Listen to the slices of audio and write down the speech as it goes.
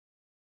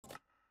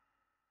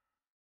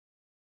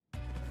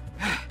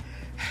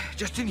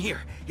Just in here,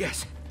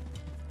 yes.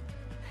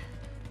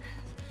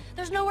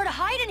 There's nowhere to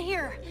hide in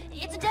here.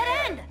 It's a dead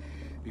end.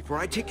 Before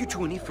I take you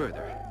to any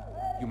further,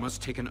 you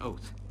must take an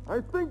oath.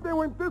 I think they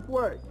went this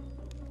way.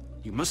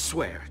 You must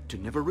swear to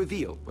never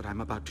reveal what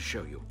I'm about to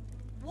show you.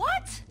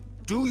 What?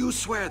 Do you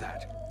swear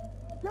that?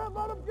 Can't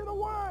let them get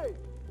away!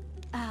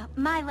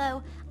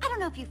 Milo, I don't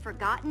know if you've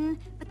forgotten,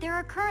 but there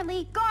are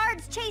currently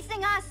guards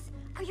chasing us!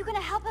 Are you gonna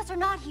help us or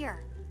not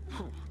here?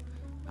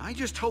 I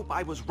just hope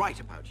I was right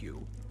about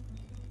you.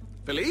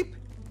 Philippe?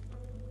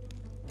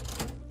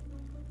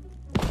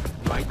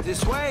 Right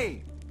this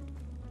way.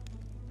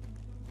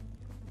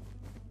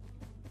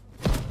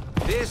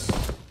 This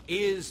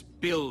is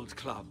Build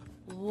Club.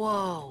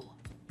 Whoa.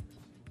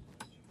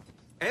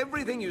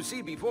 Everything you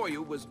see before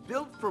you was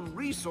built from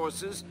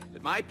resources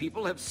that my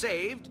people have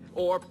saved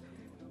or,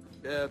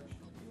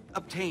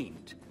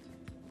 obtained.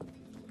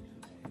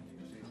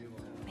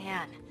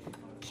 Man,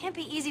 can't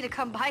be easy to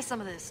come by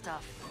some of this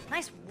stuff.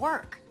 Nice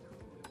work.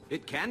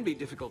 It can be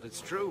difficult,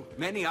 it's true.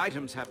 Many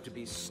items have to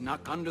be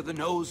snuck under the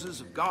noses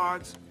of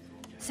guards.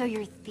 So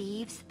you're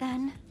thieves,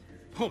 then?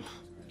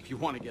 If you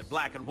want to get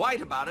black and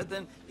white about it,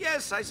 then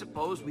yes, I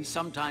suppose we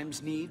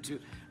sometimes need to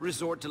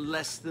resort to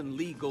less than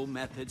legal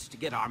methods to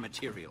get our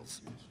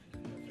materials.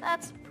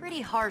 That's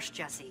pretty harsh,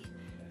 Jesse.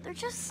 They're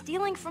just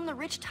stealing from the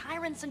rich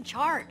tyrants in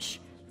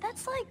charge.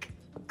 That's like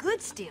good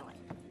stealing.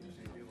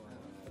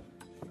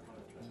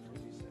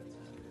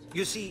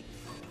 You see,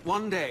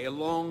 one day, a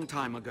long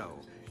time ago,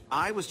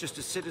 I was just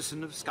a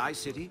citizen of Sky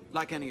City,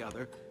 like any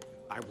other.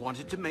 I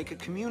wanted to make a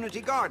community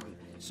garden,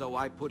 so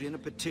I put in a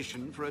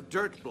petition for a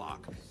dirt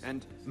block,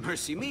 and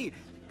mercy me,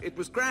 it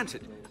was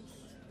granted.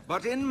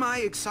 But in my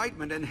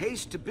excitement and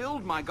haste to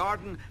build my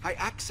garden, I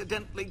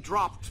accidentally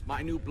dropped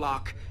my new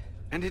block,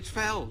 and it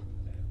fell,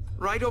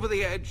 right over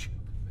the edge.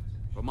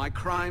 For my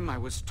crime, I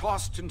was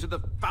tossed into the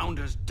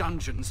Founder's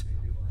dungeons.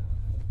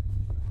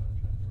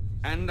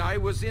 And I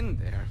was in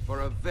there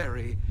for a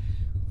very,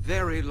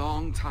 very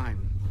long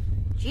time.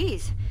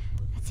 Jeez,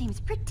 that seems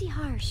pretty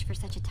harsh for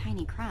such a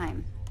tiny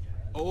crime.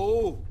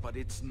 Oh, but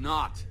it's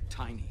not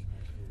tiny.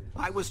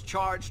 I was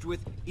charged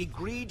with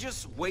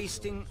egregious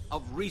wasting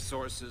of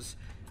resources,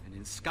 and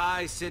in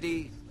Sky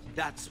City,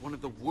 that's one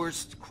of the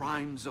worst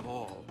crimes of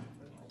all.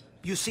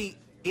 You see,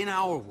 in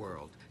our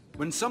world,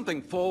 when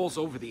something falls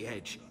over the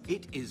edge,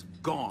 it is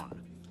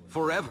gone,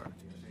 forever.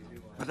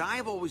 But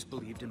I've always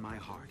believed in my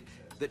heart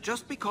that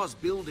just because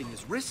building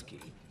is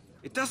risky,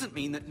 it doesn't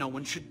mean that no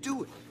one should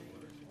do it.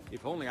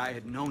 If only I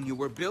had known you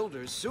were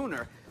builders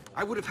sooner,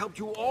 I would have helped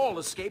you all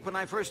escape when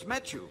I first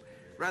met you,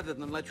 rather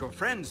than let your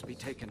friends be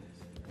taken.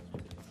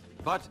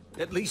 But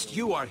at least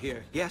you are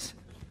here, yes?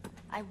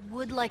 I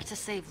would like to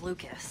save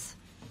Lucas.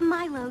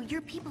 Milo,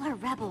 your people are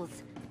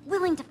rebels,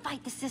 willing to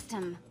fight the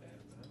system.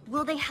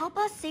 Will they help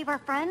us save our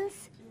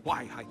friends?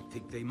 Why, I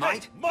think they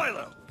might. Hey,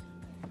 Milo!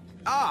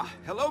 Ah,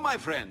 hello, my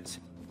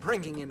friends.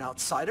 Bringing in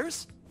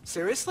outsiders?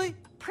 Seriously?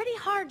 Pretty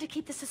hard to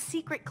keep this a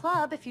secret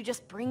club if you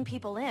just bring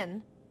people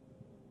in.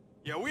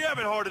 Yeah, we have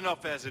it hard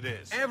enough as it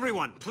is.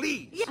 Everyone,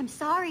 please. I'm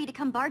sorry to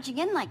come barging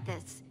in like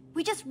this.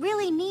 We just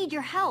really need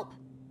your help.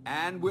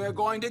 And we're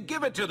going to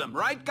give it to them,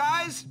 right,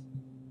 guys?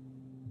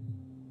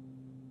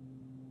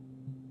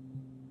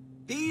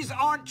 These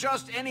aren't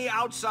just any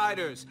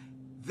outsiders.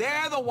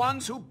 They're the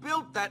ones who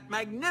built that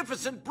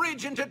magnificent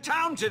bridge into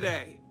town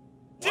today.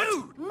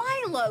 Dude!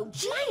 Milo,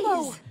 jeez!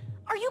 Milo,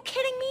 are you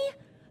kidding me?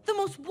 The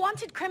most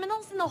wanted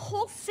criminals in the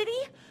whole city?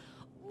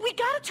 We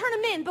gotta turn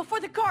them in before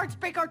the guards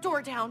break our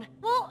door down.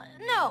 Well,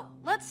 no,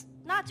 let's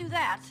not do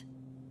that.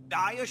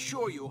 I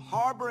assure you,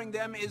 harboring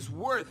them is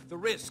worth the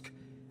risk.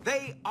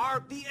 They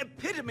are the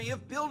epitome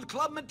of Build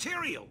Club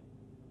material.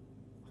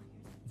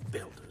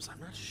 Builders, I'm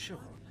not sure.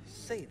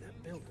 Say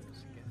that,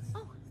 builders.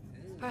 Oh,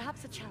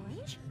 perhaps a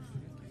challenge?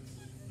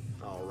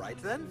 All right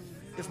then.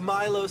 If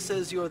Milo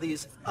says you're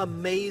these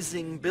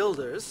amazing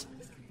builders,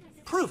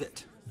 prove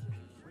it.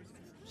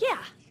 Yeah,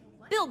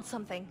 build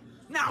something.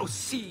 Now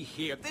see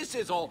here, this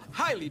is all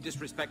highly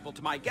disrespectful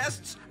to my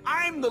guests.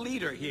 I'm the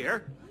leader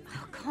here.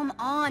 Oh, come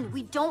on,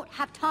 we don't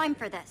have time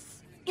for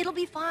this. It'll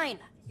be fine.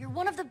 You're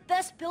one of the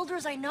best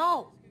builders I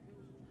know.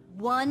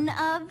 One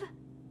of?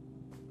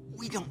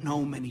 We don't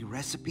know many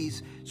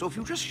recipes, so if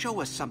you just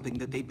show us something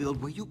that they build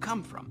where you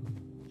come from.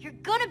 You're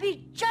gonna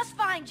be just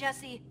fine,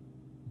 Jesse.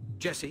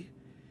 Jesse,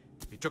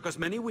 it took us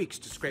many weeks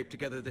to scrape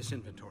together this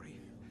inventory.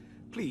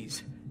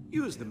 Please,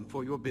 use them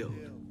for your build.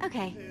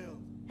 Okay,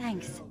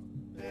 thanks.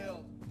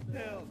 Build,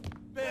 build,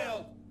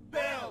 build,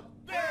 build,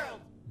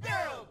 build,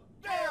 build,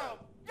 build,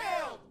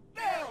 build,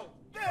 build,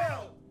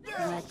 build,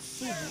 build. Let's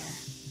see here.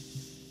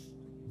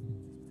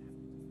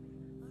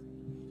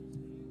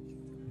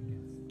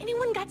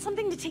 Anyone got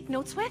something to take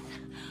notes with?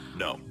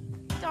 No.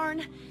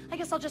 Darn, I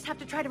guess I'll just have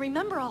to try to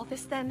remember all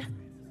this then.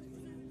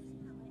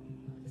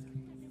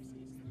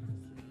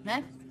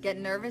 Eh?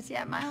 Getting nervous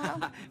yet,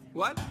 Milo?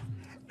 What?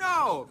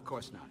 No, of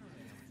course not.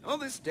 Oh,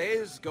 this day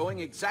is going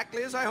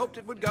exactly as I hoped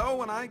it would go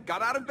when I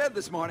got out of bed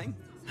this morning.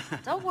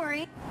 Don't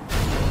worry.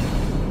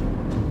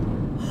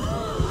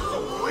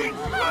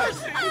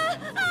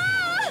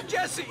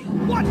 Jesse! Jesse,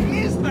 what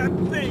is that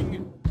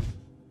thing?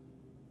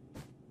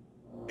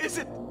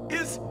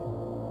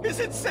 Is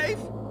it safe?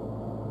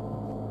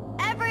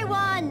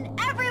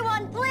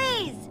 Everyone,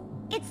 please!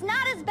 It's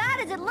not as bad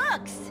as it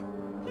looks.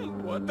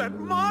 What, that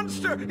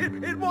monster?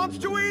 It wants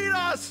to eat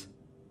us!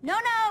 No,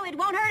 it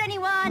won't hurt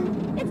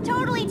anyone. It's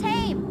totally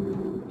tame.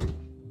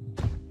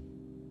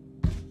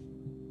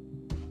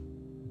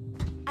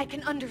 I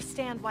can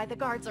understand why the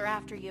guards are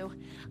after you.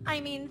 I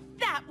mean,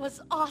 that was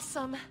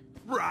awesome.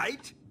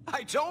 Right?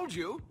 I told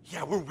you.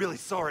 Yeah, we're really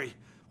sorry.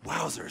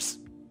 Wowzers.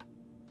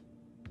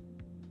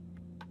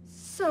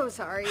 So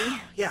sorry.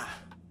 Yeah,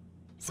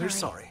 we're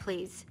sorry.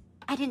 Please.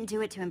 I didn't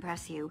do it to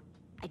impress you.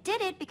 I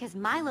did it because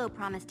Milo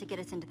promised to get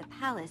us into the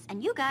palace,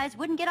 and you guys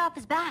wouldn't get off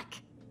his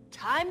back.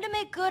 Time to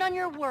make good on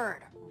your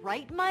word,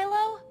 right,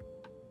 Milo?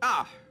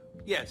 Ah,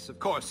 yes, of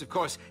course.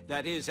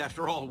 That is,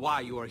 after all,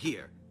 why you are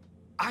here.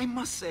 I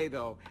must say,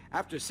 though,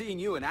 after seeing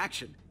you in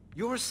action,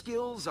 your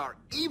skills are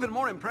even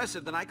more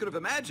impressive than I could have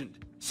imagined.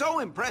 So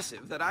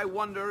impressive that I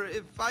wonder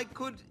if I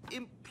could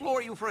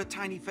implore you for a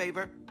tiny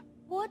favor.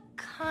 What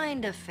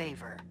kind of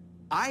favor?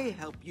 I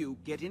help you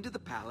get into the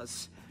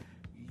palace.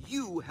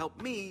 You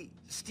help me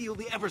steal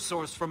the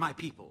Eversource for my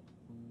people.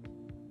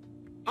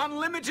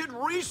 Unlimited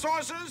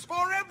resources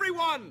for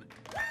everyone!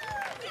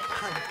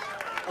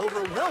 I'm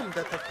overwhelmed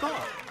at the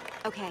thought.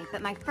 Okay,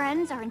 but my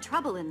friends are in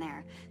trouble in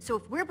there. So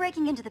if we're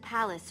breaking into the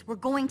palace, we're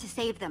going to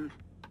save them.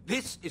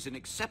 This is an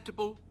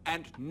acceptable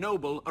and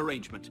noble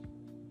arrangement.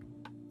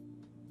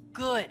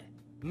 Good.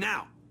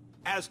 Now,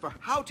 as for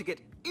how to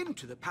get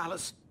into the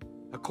palace,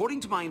 according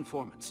to my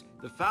informants,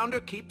 the Founder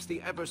keeps the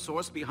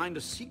Eversource behind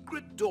a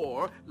secret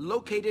door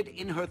located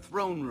in her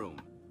throne room.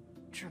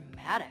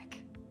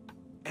 Dramatic.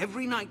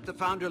 Every night the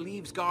Founder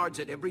leaves guards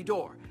at every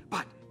door,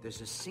 but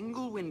there's a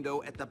single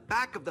window at the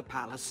back of the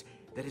palace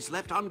that is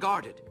left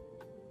unguarded.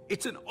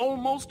 It's an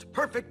almost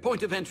perfect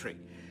point of entry,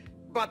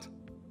 but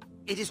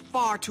it is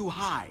far too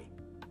high.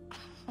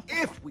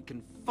 If we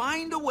can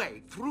find a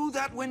way through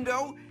that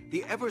window,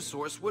 the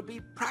Eversource would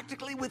be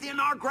practically within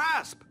our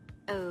grasp.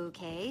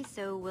 Okay,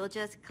 so we'll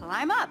just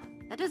climb up.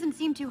 That doesn't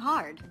seem too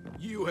hard.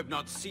 You have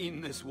not seen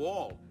this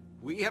wall.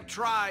 We have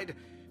tried,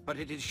 but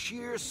it is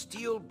sheer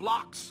steel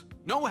blocks.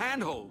 No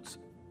handholds.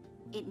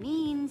 It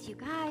means you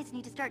guys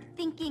need to start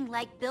thinking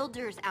like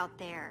builders out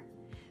there.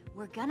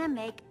 We're gonna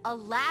make a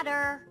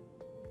ladder.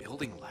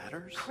 Building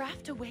ladders?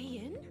 Craft a way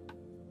in?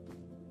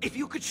 If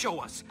you could show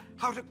us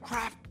how to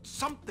craft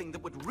something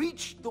that would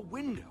reach the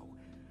window,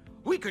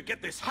 we could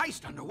get this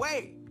heist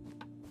underway.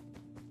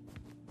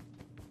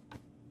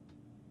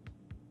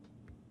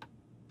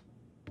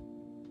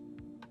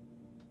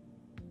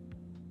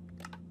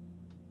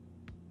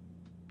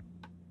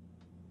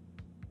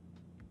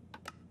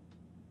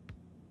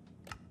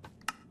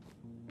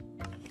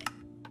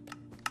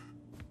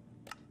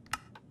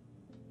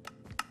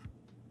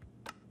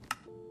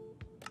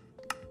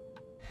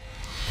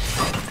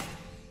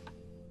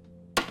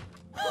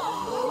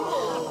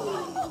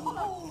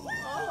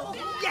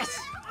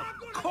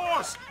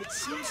 It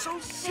seems so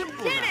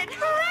simple. Did it! Now.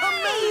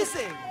 Hooray!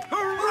 Amazing!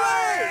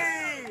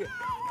 Hooray!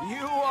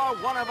 You are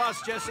one of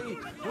us, Jesse.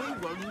 We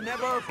will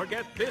never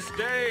forget this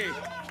day.